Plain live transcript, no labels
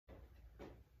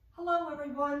Hello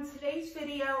everyone, today's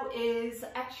video is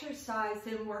exercise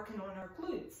and working on our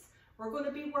glutes. We're going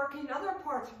to be working other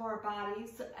parts of our body,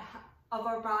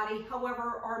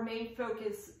 however our main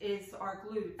focus is our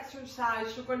glutes. Exercise,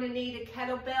 you're going to need a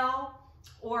kettlebell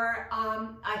or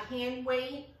a hand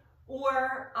weight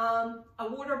or a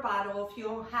water bottle if you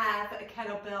don't have a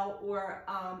kettlebell or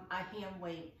a hand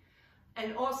weight.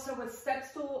 And also a step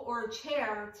stool or a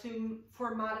chair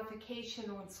for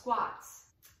modification on squats.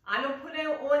 I don't put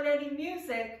on any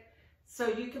music, so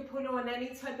you can put on any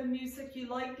type of music you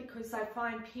like because I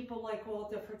find people like all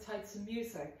different types of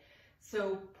music.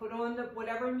 So put on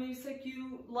whatever music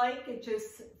you like and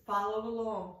just follow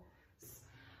along.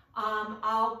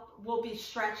 We'll be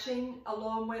stretching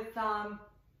along with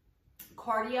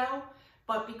cardio,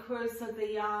 but because of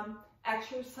the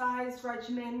exercise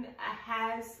regimen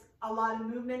has a lot of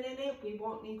movement in it, we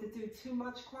won't need to do too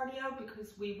much cardio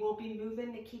because we will be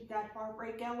moving to keep that heart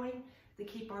rate going, to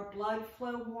keep our blood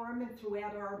flow warm and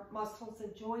throughout our muscles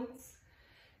and joints.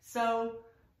 So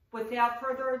without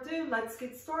further ado, let's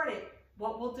get started.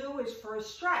 What we'll do is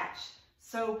first stretch.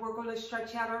 So we're going to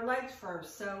stretch out our legs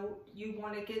first. So you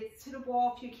want to get to the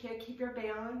wall if you can't keep your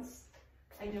balance,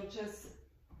 and you'll just,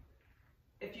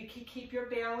 if you can keep your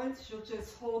balance, you'll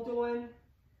just hold on.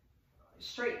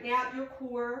 Straighten out your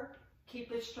core,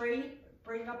 keep it straight,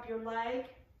 bring up your leg,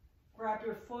 grab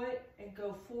your foot and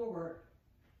go forward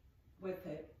with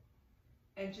it.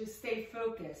 And just stay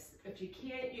focused. If you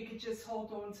can't, you can just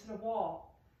hold on to the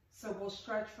wall. So we'll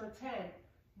stretch for 10.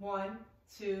 1,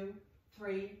 2,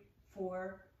 3,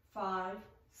 4, 5,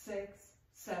 6,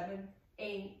 7,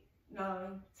 8,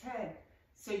 9, 10.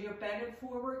 So you're bending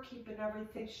forward, keeping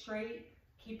everything straight,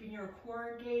 keeping your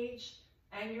core engaged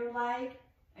and your leg,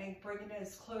 and bringing it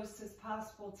as close as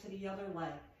possible to the other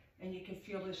leg, and you can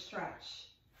feel the stretch.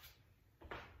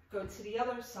 Go to the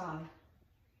other side.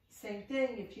 Same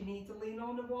thing, if you need to lean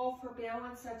on the wall for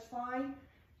balance, that's fine.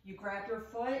 You grab your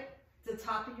foot, the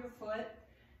top of your foot,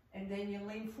 and then you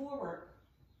lean forward.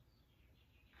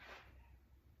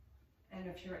 And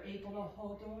if you're able to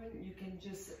hold on, you can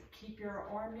just keep your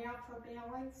arm out for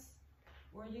balance,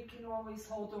 or you can always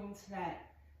hold on to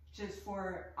that just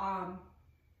for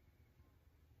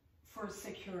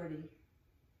security,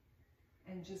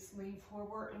 and just lean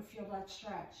forward and feel that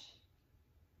stretch.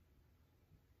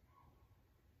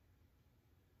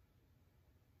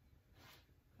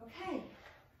 Okay,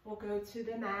 we'll go to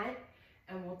the mat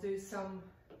and we'll do some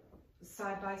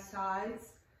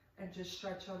side-by-sides and just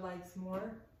stretch our legs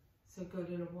more. So go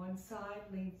to the one side,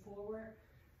 lean forward,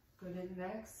 go to the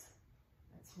next.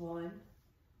 That's 1,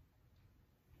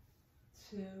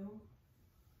 2,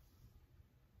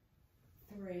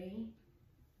 3,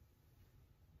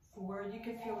 4. You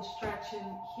can feel a stretch in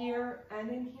here and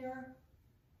in here.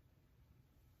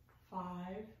 5,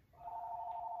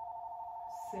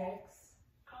 6,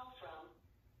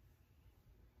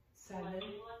 7,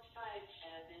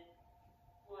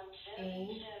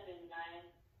 8,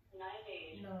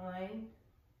 9,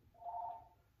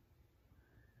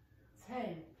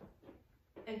 10.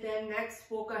 And then next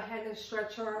we'll go ahead and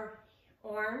stretch our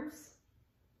arms.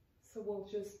 So we'll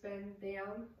just bend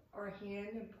down our hand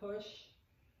and push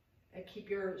and keep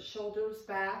your shoulders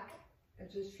back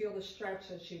and just feel the stretch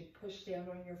as you push down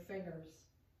on your fingers.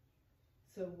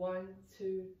 So 1,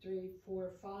 2, 3,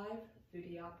 4, 5. Do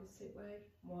the opposite way.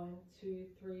 1, 2,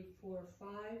 3, 4, 5.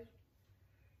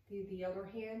 Do the other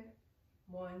hand.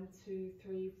 1, 2,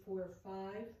 3, 4,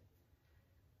 5.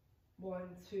 1,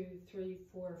 2, 3,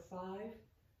 4, 5.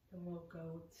 Then we'll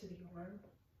go to the arm.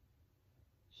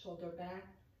 Shoulder back.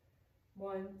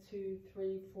 1, 2,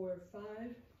 3, 4, 5.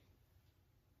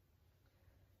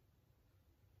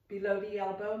 Below the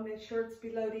elbow, make sure it's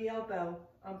below the elbow.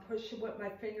 I'm pushing with my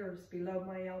fingers below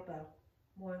my elbow.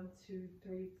 1, 2,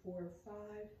 3, 4, 5.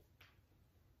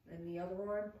 And the other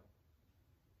arm,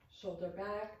 shoulder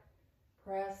back,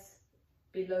 press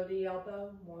below the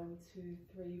elbow. 1, 2,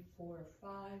 3, 4,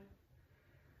 5.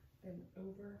 Then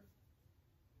over.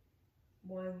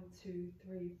 1, 2,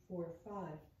 3, 4, 5.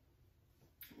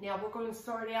 Now we're going to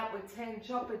start out with 10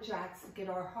 jumping jacks to get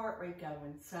our heart rate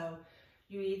going. So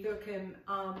you either can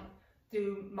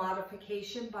do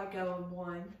modification by going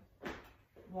 1,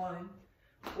 1,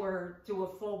 or do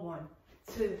a full 1,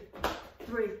 2,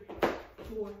 3,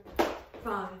 4,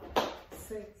 5,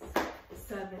 6,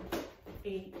 7,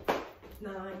 8,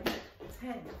 9,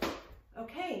 10.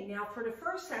 Okay, now for the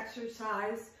first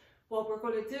exercise, what we're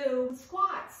going to do,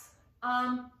 squats.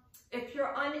 If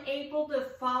you're unable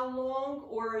to follow along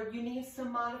or you need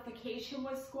some modification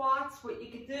with squats, what you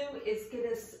could do is get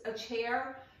a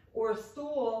chair or a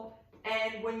stool,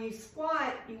 and when you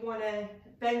squat, you want to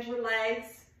bend your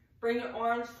legs bring your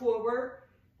arms forward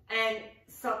and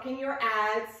suck in your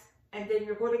abs, and then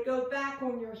you're going to go back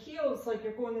on your heels like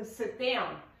you're going to sit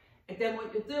down. And then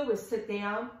what you do is sit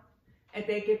down and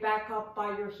then get back up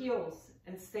by your heels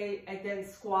and stay, and then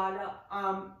squat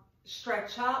up,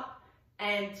 stretch up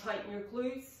and tighten your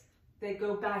glutes. Then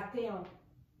go back down,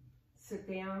 sit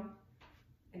down,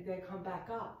 and then come back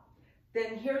up.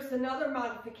 Then here's another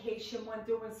modification when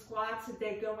doing squats, if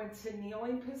they go into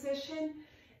kneeling position.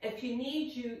 If you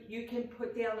need, you can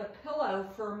put down a pillow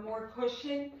for more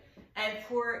cushion and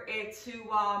for it to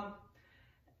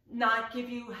not give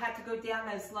you, have to go down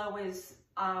as low as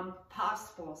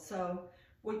possible. So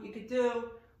what you could do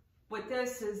with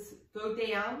this is go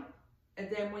down, and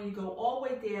then when you go all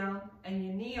the way down and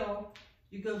you kneel,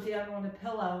 you go down on a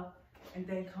pillow and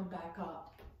then come back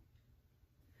up.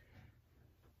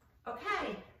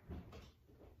 Okay.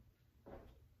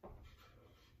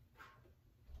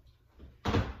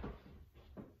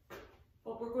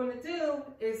 What we're going to do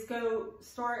is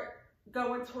start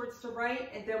going towards the right,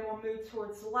 and then we'll move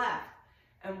towards the left.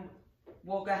 And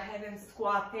we'll go ahead and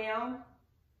squat down.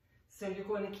 So you're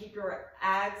going to keep your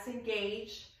abs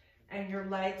engaged and your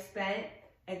legs bent,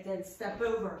 and then step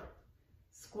over.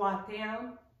 Squat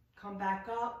down, come back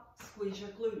up, squeeze your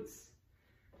glutes.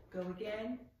 Go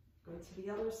again, go to the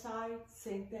other side,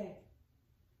 same thing.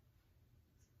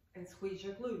 And squeeze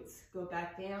your glutes. Go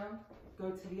back down,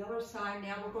 go to the other side.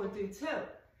 Now we're going to do 2.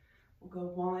 We'll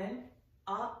go 1,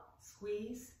 up,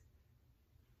 squeeze,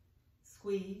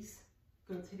 squeeze,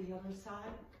 go to the other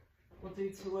side. We'll do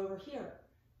 2 over here.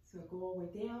 So go all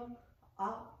the way down,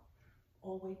 up,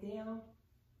 all the way down,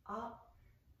 up,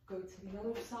 go to the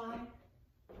other side.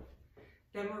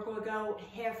 Then we're going to go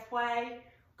halfway,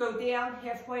 go down,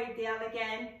 halfway, down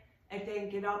again, and then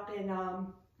get up and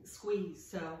squeeze.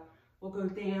 So we'll go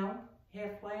down,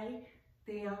 halfway,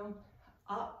 down,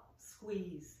 up,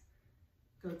 squeeze.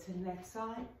 Go to the next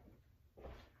side.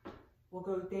 We'll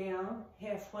go down,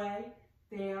 halfway,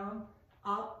 down,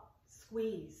 up,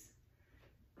 squeeze.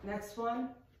 Next one,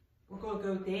 we're going to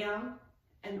go down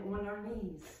and on our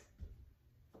knees.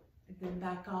 And then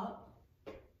back up,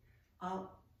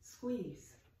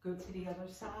 squeeze. Go to the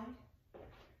other side.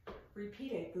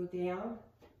 Repeat it. Go down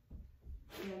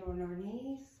on our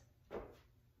knees,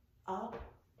 up,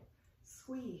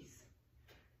 squeeze.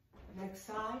 Next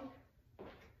side.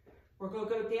 We're going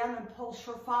to go down and pulse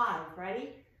for 5. Ready?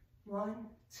 1,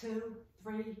 2,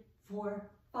 3, 4,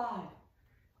 5.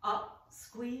 Up,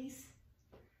 squeeze.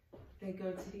 Then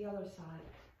go to the other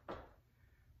side.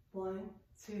 1,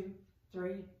 2,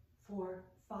 3, 4,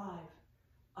 5.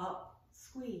 Up,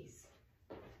 squeeze.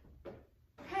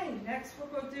 Okay, next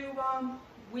we're going to do,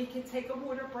 we can take a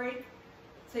water break.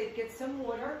 Get some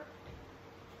water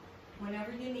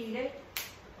whenever you need it,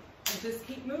 and just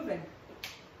keep moving.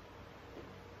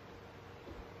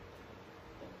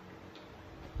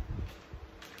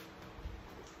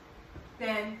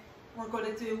 Then we're going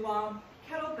to do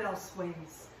kettlebell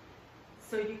swings.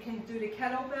 So you can do the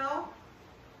kettlebell,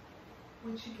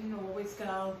 which you can always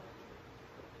go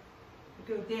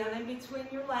down in between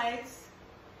your legs,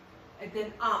 and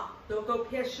then up. Don't go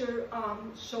past your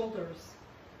shoulders.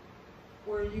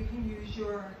 Or you can use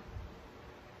your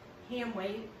hand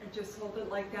weight and just hold it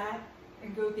like that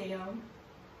and go down.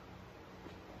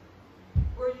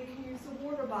 Or you can use a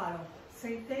water bottle.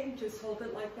 Same thing, just hold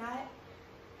it like that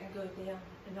and go down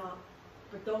and up.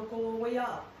 But don't go all the way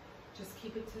up. Just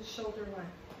keep it to shoulder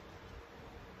length.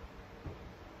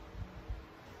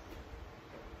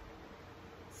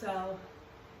 So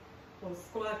we'll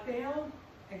squat down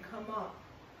and come up.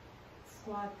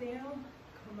 Squat down,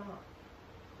 come up.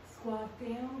 Squat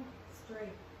down,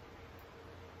 straight.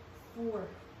 4.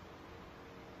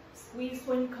 Squeeze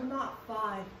when you come up.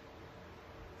 5,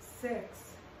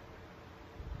 6,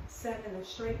 7. And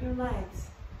straighten your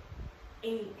legs.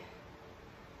 8,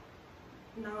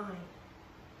 9,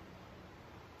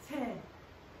 10.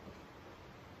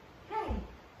 Okay.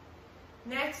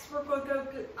 Next, we're going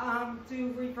to go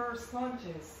do reverse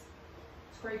lunges.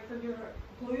 It's great for your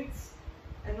glutes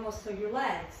and also your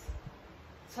legs.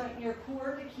 Tighten your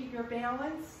core to keep your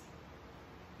balance.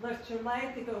 Lift your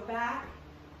leg to go back,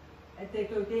 and then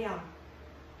go down.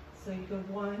 So you go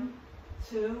 1,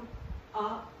 2,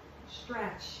 up,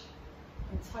 stretch,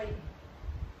 and tighten.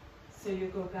 So you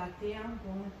go back down,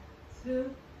 1,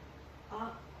 2,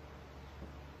 up.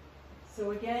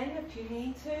 So again, if you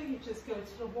need to, you just go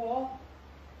to the wall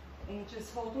and you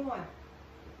just hold on.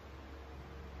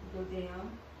 You go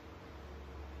down,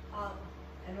 up,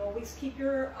 and always keep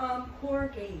your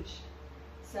core engaged.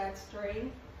 Set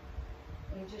straight,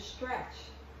 and just stretch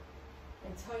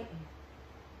and tighten.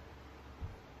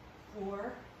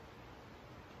 4,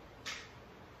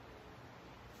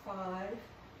 5,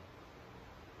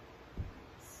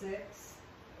 6.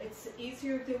 It's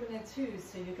easier doing it too,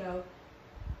 so you go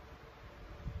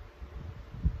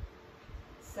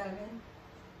 7,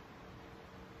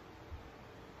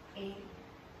 8,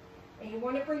 and you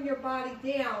want to bring your body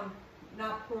down,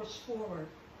 not push forward.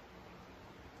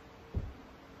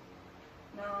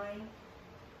 9,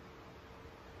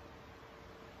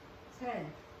 10.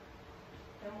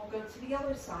 Then we'll go to the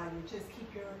other side and just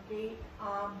keep your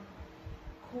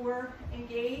core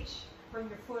engaged. Bring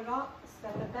your foot up,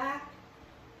 step it back,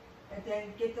 and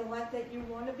then get the length that you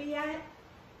want to be at.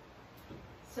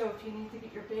 So if you need to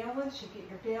get your balance, you get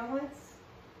your balance,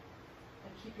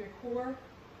 and keep your core,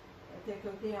 and then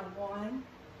go down 1,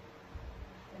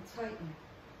 and tighten.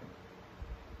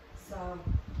 So,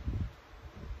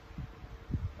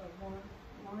 go 1,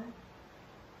 1,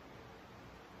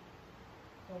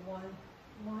 go 1,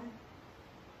 1,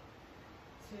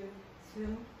 2,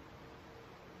 2,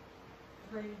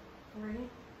 3, 3,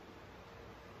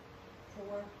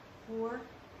 4, 4.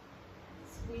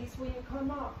 Squeeze when you come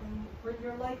up and bring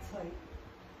your leg tight.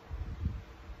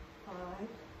 5,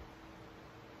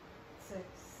 6,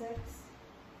 6,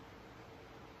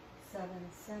 7,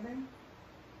 7,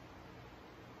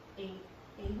 8,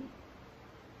 8,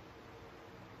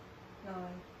 9,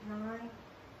 9,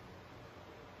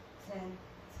 10,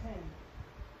 10.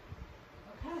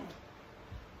 Okay.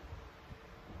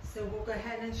 So we'll go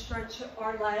ahead and stretch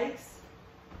our legs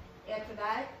after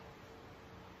that.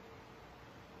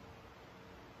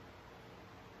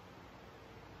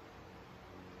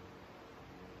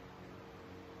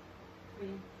 3,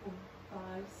 4,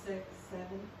 5, 6, 7,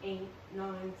 8,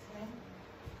 9, 10.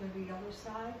 Go to the other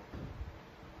side.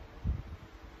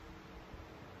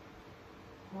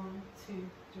 1, 2,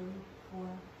 3, 4,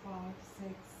 5,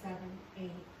 6, 7,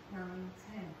 8, 9,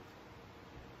 10.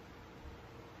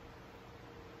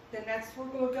 The next we're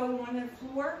going to go on the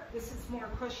floor. This is more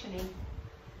cushioning.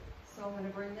 So I'm going to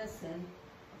bring this in.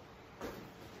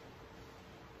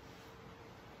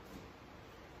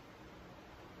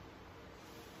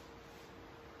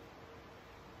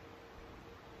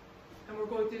 And we're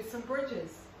going to do some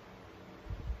bridges.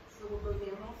 So we'll go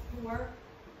down on the floor.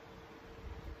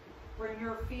 Bring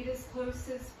your feet as close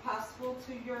as possible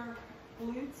to your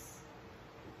glutes.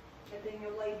 And then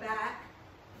you lay back.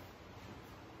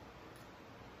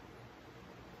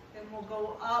 Then we'll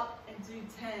go up and do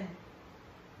 10.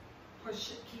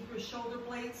 Push, keep your shoulder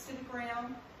blades to the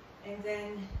ground. And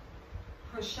then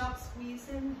push up,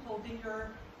 squeezing, holding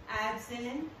your abs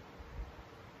in.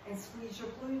 And squeeze your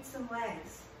glutes and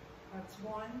legs. That's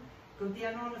 1. Go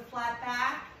down on the flat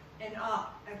back and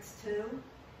up. That's 2.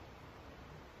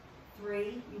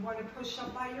 3. You want to push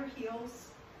up by your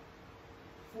heels.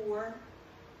 4.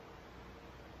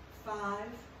 5.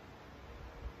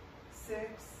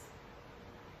 6.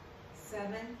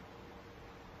 7.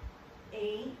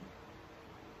 8.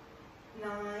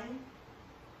 9.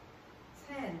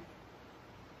 10.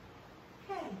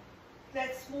 Okay.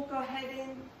 Next, we'll go ahead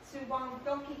into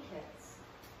donkey kicks.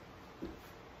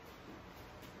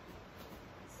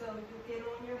 So you get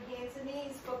on your hands and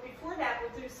knees, but before that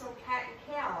we'll do some cat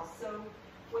and cow. So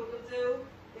what you'll do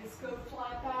is go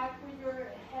flat back with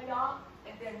your head up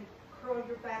and then curl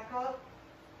your back up.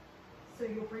 So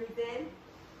you'll breathe in,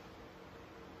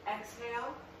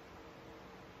 exhale,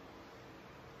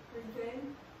 breathe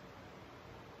in,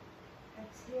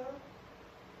 exhale,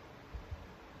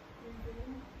 breathe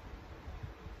in,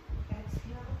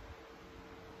 exhale,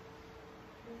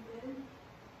 breathe in,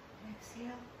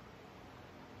 exhale.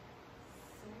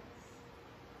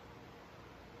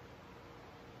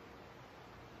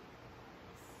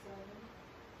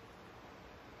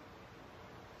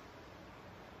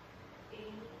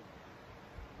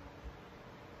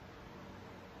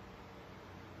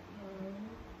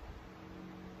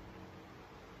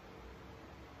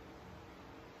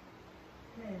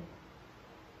 10.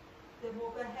 Then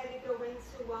we'll go ahead and go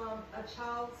into a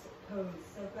child's pose.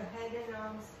 So go ahead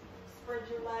and spread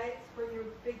your legs, bring your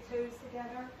big toes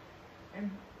together,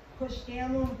 and push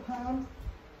down on the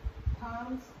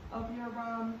palms of your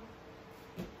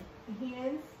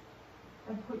hands,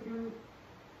 and put your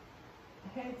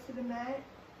head to the mat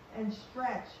and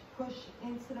stretch. Push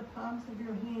into the palms of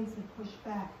your hands and push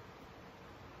back.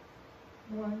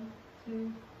 1,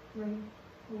 2, 3,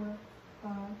 4,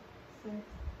 5, 6,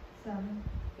 7,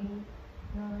 8,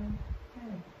 9,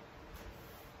 10.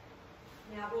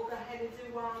 Now we'll go ahead and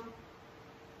do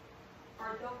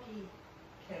our donkey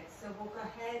kick. So we'll go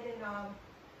ahead and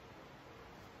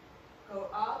go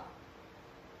up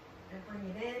and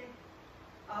bring it in,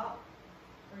 up,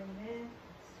 bring it in,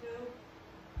 2,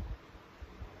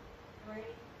 3,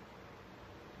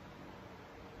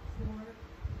 4,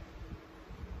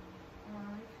 5.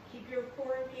 Keep your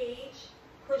core engaged,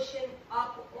 pushing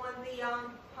up on the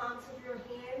palms of your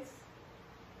hands.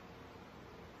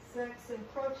 6,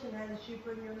 and crunching as you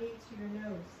bring your knee to your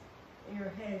nose and your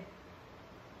head.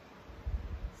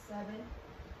 7,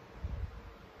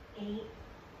 8,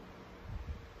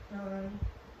 9,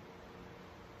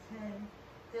 10.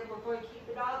 Then we're going to keep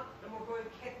it up and we're going to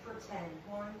kick for 10.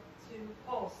 1, 2,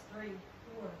 pulse. 3,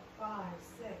 4, 5,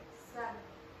 6, 7,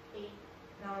 8,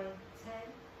 9, 10.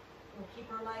 We'll keep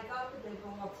our leg up and then go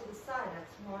up to the side.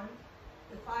 That's 1,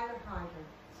 the fire hydrant.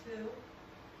 2,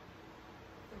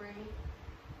 3,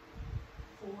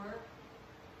 4,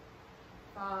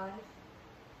 5,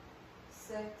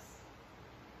 6,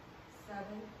 7,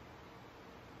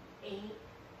 8,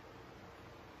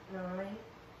 9,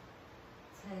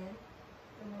 10.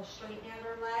 Then we'll straighten out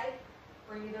our leg,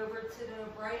 bring it over to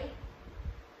the right,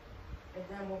 and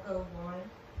then we'll go 1,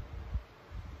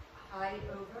 high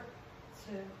over,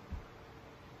 2,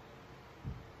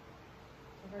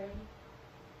 3,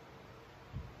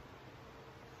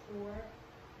 4,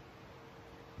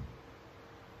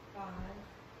 5,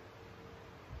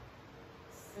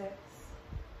 6,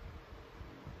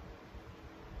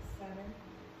 7,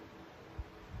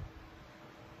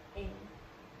 8,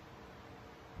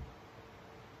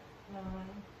 9,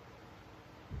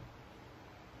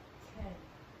 10.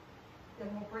 Then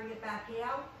we'll bring it back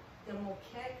out. Then we'll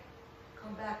kick,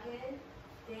 come back in,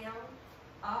 down,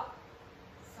 up,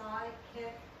 side,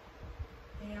 kick,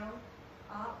 down,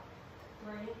 up,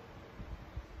 3,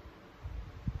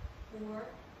 4,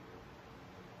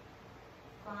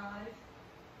 5,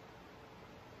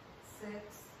 6,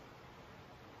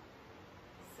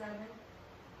 7,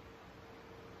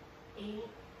 8,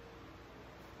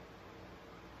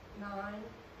 9,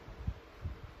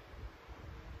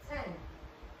 10.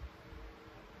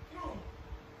 Okay.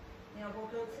 Now we'll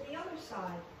go to the other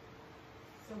side.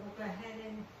 So we'll go ahead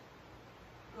and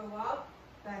go up,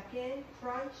 back in,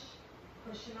 crunch,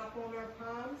 pushing up on our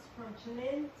palms, crunching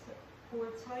in,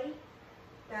 core tight,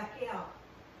 back out.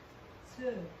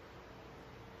 2,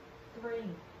 3,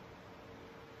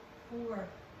 4,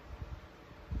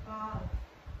 5,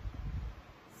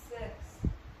 6,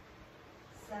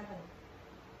 7,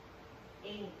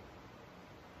 8,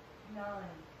 9,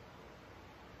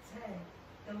 10.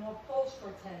 Then we'll pulse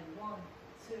for 10. 1,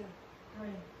 2, 3,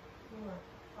 4,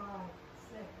 5,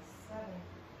 6, 7,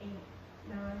 8,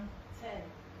 9, 10.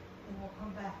 Then we'll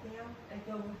come back down and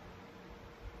go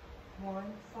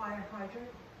 1, fire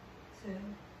hydrant, 2,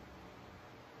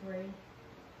 3,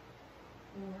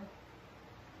 4,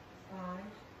 5,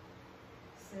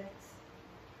 6,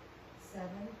 7,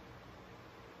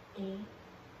 8,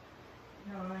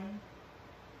 9,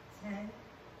 10.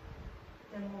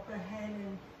 Then we'll go ahead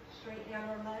and straighten out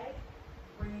our leg,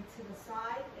 bring it to the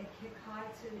side, and kick high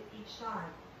to each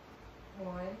side.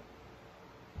 1,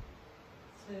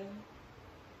 2,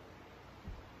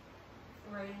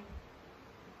 3.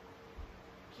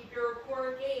 Keep your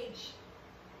core engaged.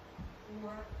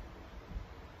 4,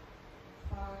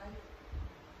 5,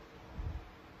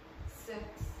 6,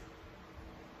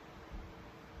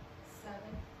 7,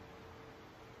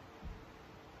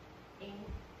 8,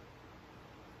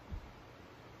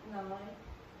 9,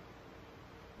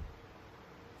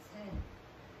 10.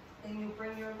 Then you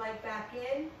bring your leg back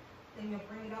in. Then you'll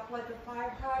bring it up like a fire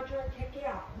hydrant. Kick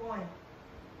out. 1,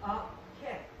 up,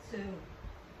 kick. 2,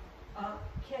 up,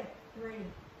 kick. 3,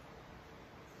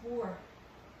 4,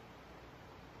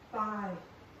 5,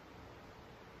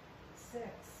 6,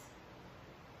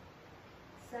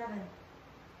 7,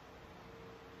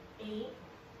 8,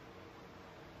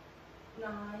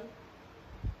 9,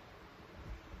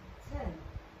 10.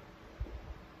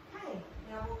 Okay,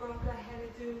 now we're going to go ahead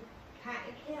and do cat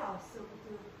and cow. So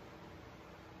we'll do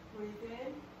breathe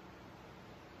in,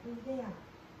 breathe out,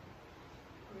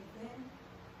 breathe in,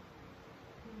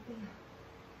 breathe out,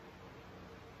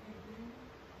 breathe in,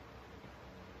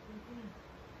 breathe out.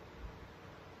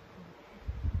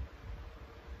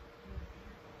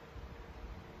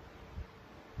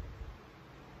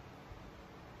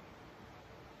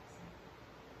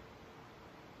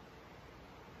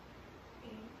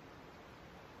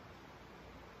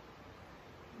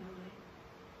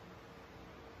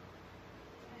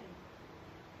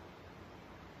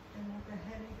 Go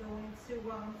ahead and go into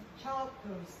child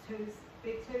pose. Toes,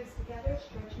 big toes together.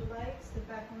 Stretch your legs, sit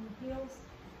back on your heels.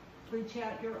 Reach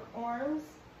out your arms,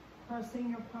 pressing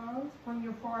your palms. Bring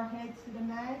your forehead to the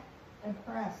mat and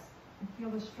press. And feel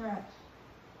the stretch.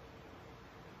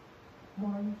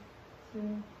 1,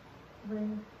 2, 3,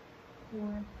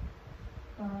 4,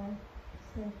 5,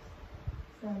 6,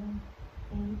 7,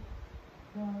 8,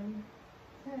 9,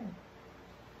 10.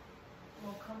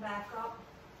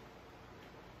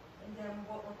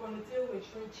 want to do is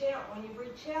reach out. When you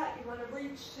reach out, you want to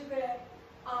reach to the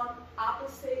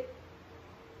opposite,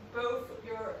 both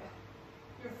your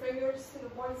fingers to the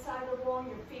one side of the wall,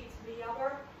 your feet to the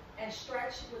other, and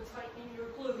stretch with tightening your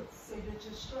glutes. So you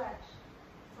just stretch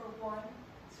for 1,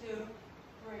 2,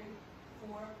 3,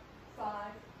 4, 5,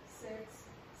 6,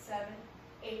 7,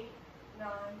 8, 9,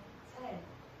 10.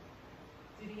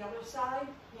 Do the other side,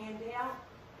 hand out,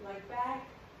 leg back,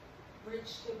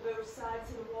 reach to both sides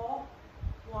of the wall.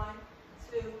 1,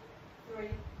 2, 3,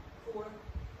 4,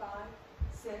 5,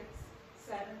 6,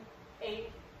 7,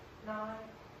 8, 9,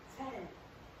 10.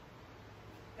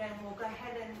 Then we'll go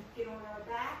ahead and get on our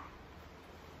back.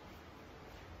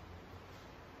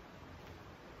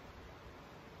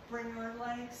 Bring our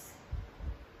legs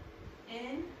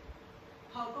in,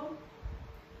 hug them,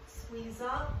 squeeze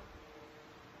up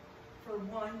for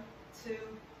 1, 2,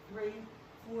 3,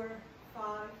 4,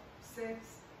 5, 6,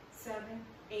 7,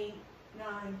 8,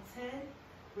 9, 10.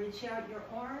 Reach out your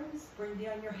arms, bring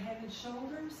down your head and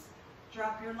shoulders,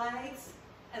 drop your legs,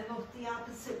 and look the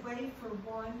opposite way for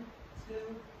 1, 2,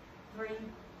 3,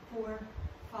 4,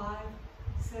 5,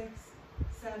 6,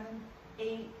 7,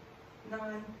 8,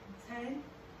 9, 10.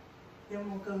 Then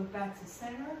we'll go back to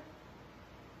center,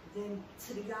 then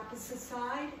to the opposite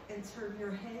side and turn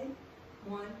your head.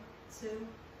 1, 2,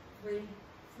 3,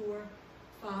 4,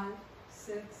 5,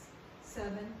 6,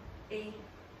 7, 8,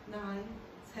 9,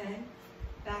 10.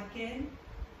 Back in,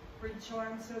 reach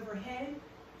arms overhead,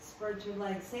 spread your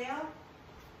legs out,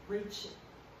 reach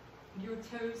your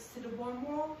toes to the one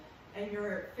wall and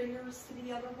your fingers to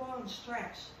the other wall and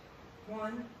stretch.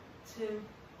 1, 2,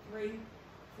 3,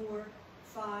 4,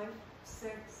 5,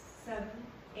 6, 7,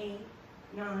 8,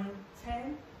 9,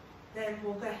 10. Then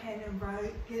we'll go ahead and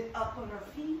get up on our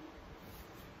feet.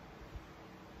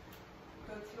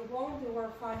 Go to the wall and do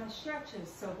our final stretches.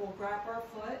 So we'll grab our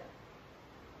foot,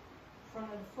 front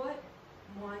of the foot.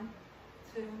 1,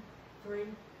 2, 3,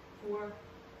 4,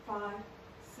 5,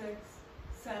 6,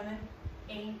 7,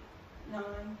 8, 9,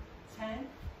 10.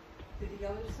 To the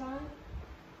other side.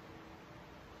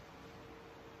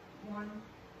 1,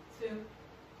 2,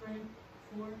 3,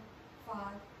 4, 5,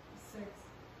 6,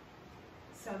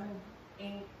 7,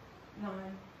 8, 9,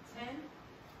 10.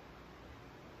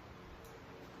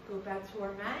 Go back to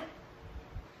our mat.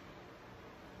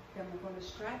 Then we're going to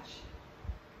stretch.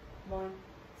 1,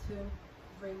 2,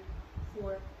 3,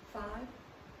 4, 5.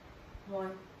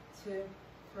 1, 2,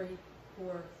 3,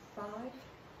 4, 5.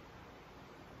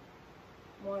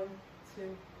 1,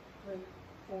 2, 3,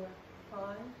 4,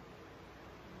 5.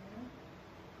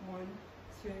 1,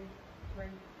 2, 3,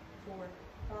 4,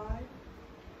 5.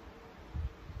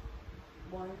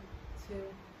 1, 2,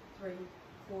 3,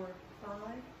 4, 5.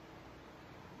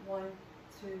 1,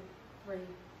 2, 3,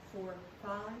 4,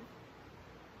 5.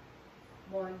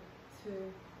 1,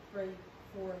 2, 3,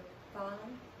 4, 5.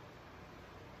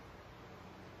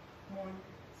 1,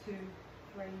 2,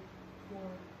 3, 4,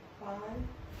 5.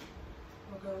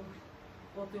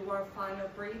 We'll do our final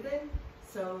breathing.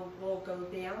 So we'll go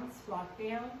down, squat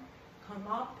down, come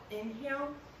up, inhale,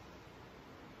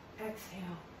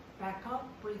 exhale, back up,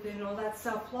 breathe in all that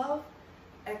self-love,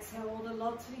 exhale all the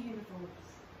love to the universe.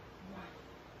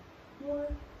 1,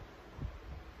 1.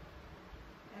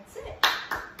 That's it.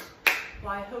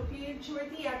 Well, I hope you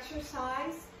enjoyed the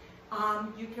exercise.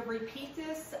 You can repeat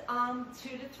this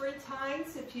 2 to 3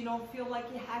 times if you don't feel like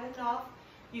you had enough.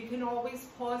 You can always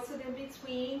pause it in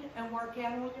between and work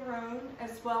out on your own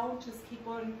as well. Just keep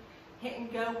on hit and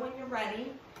go when you're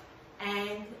ready.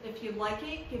 And if you like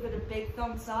it, give it a big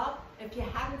thumbs up. If you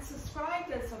haven't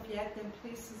subscribed as of yet, then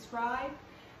please subscribe.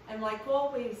 And like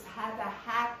always, have a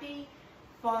happy,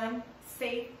 fun,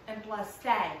 safe, and blessed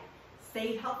day.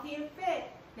 Stay healthy and fit.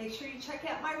 Make sure you check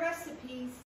out my recipes.